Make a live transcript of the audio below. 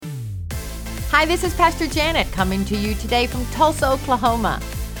Hi, this is Pastor Janet coming to you today from Tulsa, Oklahoma.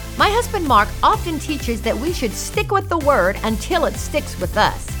 My husband Mark often teaches that we should stick with the Word until it sticks with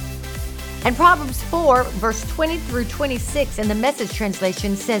us. And Proverbs 4, verse 20 through 26 in the Message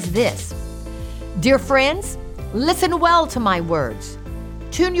translation says this: Dear friends, listen well to my words.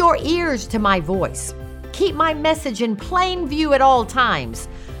 Tune your ears to my voice. Keep my message in plain view at all times.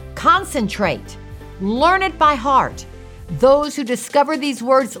 Concentrate. Learn it by heart. Those who discover these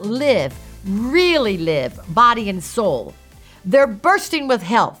words live, really live, body and soul. They're bursting with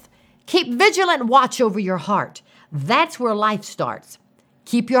health. Keep vigilant watch over your heart. That's where life starts.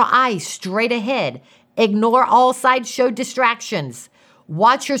 Keep your eyes straight ahead. Ignore all sideshow distractions.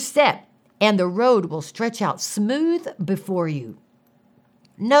 Watch your step, and the road will stretch out smooth before you.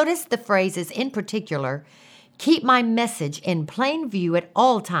 Notice the phrases in particular: keep my message in plain view at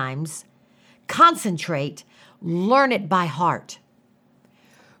all times. Concentrate. Learn it by heart.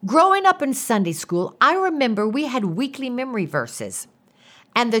 Growing up in Sunday school, I remember we had weekly memory verses,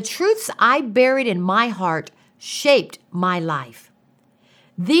 and the truths I buried in my heart shaped my life.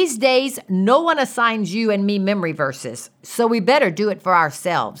 These days, no one assigns you and me memory verses, so we better do it for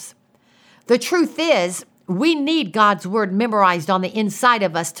ourselves. The truth is, we need God's Word memorized on the inside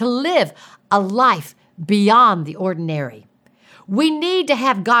of us to live a life beyond the ordinary. We need to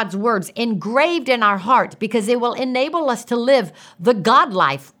have God's words engraved in our heart because it will enable us to live the God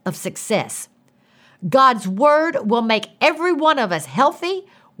life of success. God's Word will make every one of us healthy,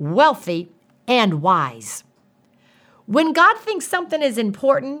 wealthy, and wise. When God thinks something is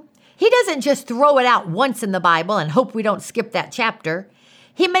important, He doesn't just throw it out once in the Bible and hope we don't skip that chapter.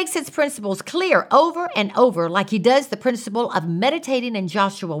 He makes its principles clear over and over, like He does the principle of meditating in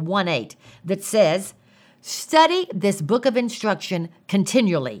Joshua 1:8 that says, study this book of instruction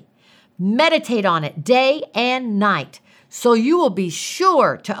continually. Meditate on it day and night, so you will be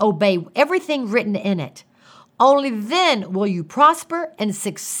sure to obey everything written in it. Only then will you prosper and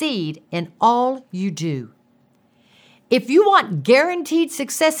succeed in all you do. If you want guaranteed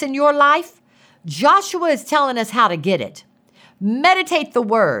success in your life, Joshua is telling us how to get it. Meditate the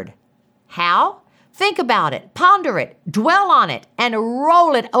Word. How? Think about it, ponder it, dwell on it, and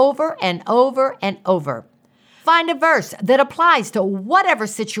roll it over and over and over. Find a verse that applies to whatever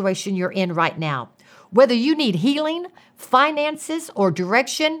situation you're in right now, whether you need healing, finances, or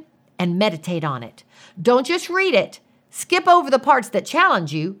direction, and meditate on it. Don't just read it. Skip over the parts that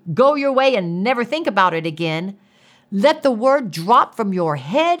challenge you, go your way and never think about it again. Let the Word drop from your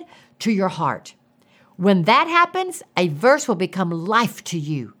head to your heart. When that happens, a verse will become life to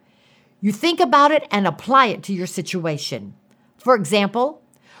you. You think about it and apply it to your situation. For example,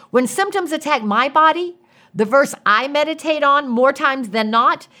 when symptoms attack my body, the verse I meditate on more times than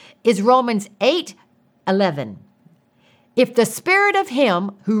not is Romans 8:11. If the Spirit of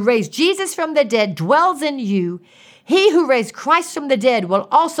Him who raised Jesus from the dead dwells in you, He who raised Christ from the dead will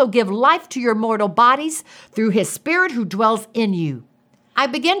also give life to your mortal bodies through His Spirit who dwells in you. I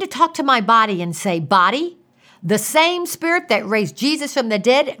begin to talk to my body and say, body, the same Spirit that raised Jesus from the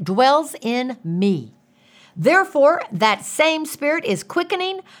dead dwells in me. Therefore, that same Spirit is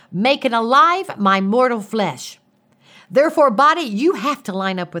quickening, making alive my mortal flesh. Therefore, body, you have to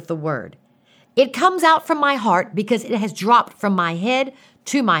line up with the Word. It comes out from my heart because it has dropped from my head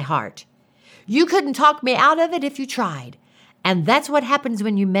to my heart. You couldn't talk me out of it if you tried. And that's what happens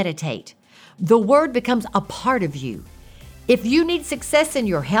when you meditate. The Word becomes a part of you. If you need success in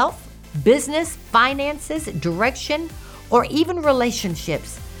your health, business, finances, direction, or even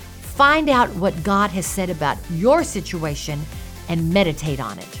relationships, find out what God has said about your situation and meditate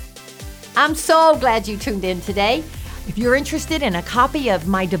on it. I'm so glad you tuned in today. If you're interested in a copy of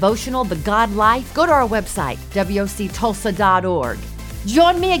my devotional, The God Life, go to our website, woctulsa.org.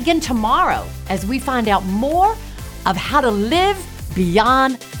 Join me again tomorrow as we find out more of how to live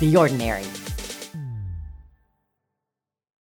beyond the ordinary.